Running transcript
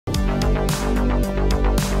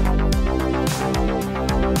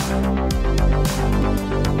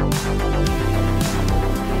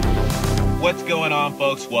What's going on,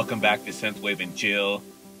 folks? Welcome back to Synthwave and Chill.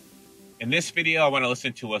 In this video, I want to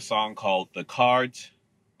listen to a song called The Cards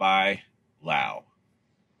by LAU.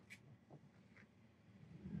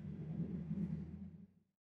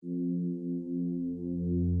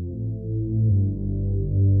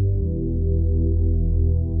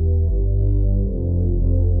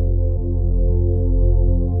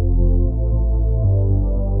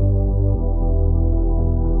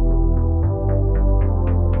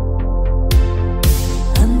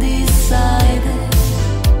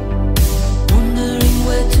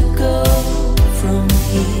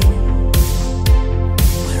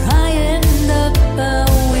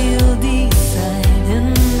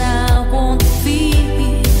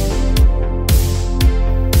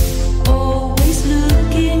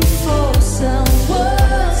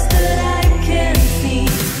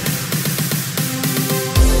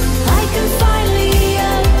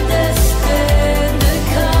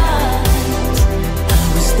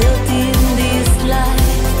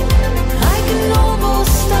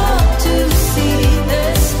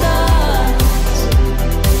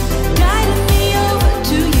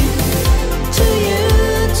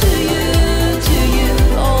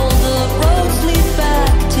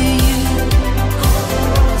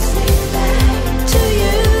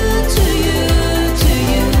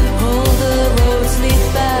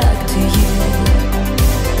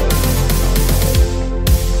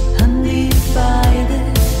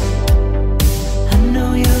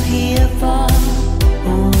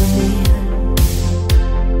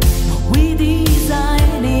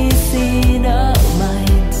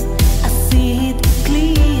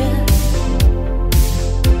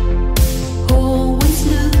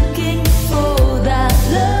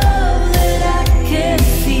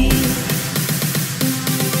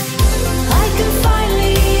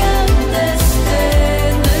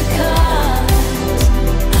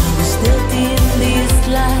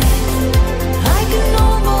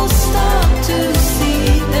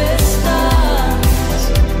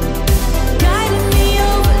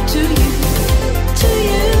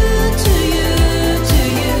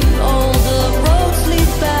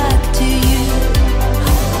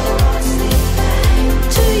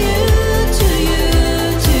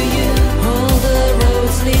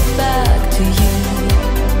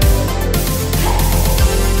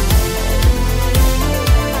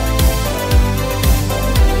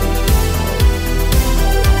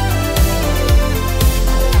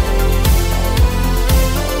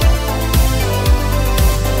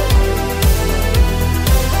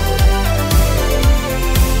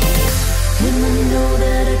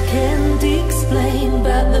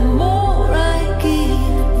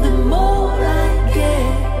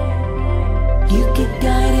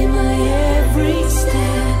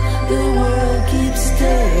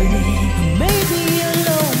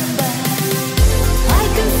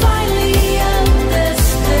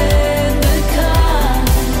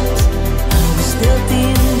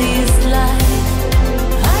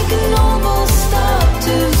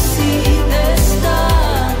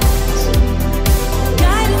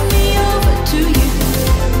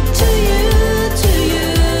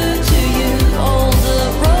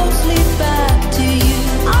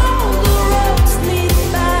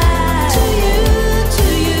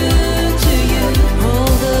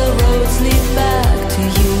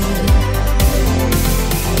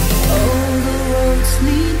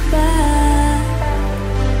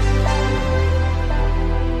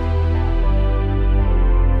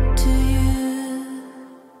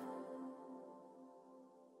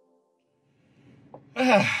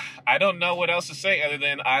 I don't know what else to say other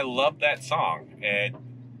than I love that song.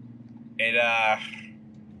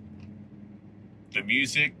 The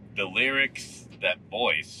music, the lyrics, that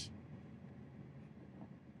voice,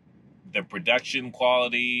 the production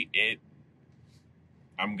quality,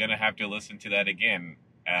 I'm gonna have to listen to that again.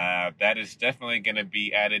 That is definitely gonna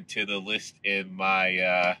be added to the list in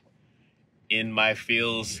my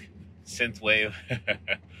Feels Synthwave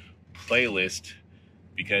playlist,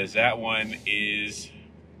 because that one is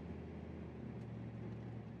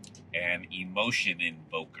an emotion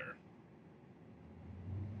invoker.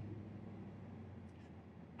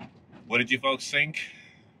 What did you folks think?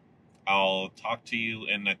 I'll talk to you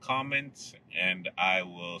in the comments, and I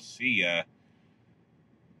will see ya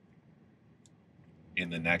in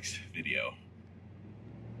the next video.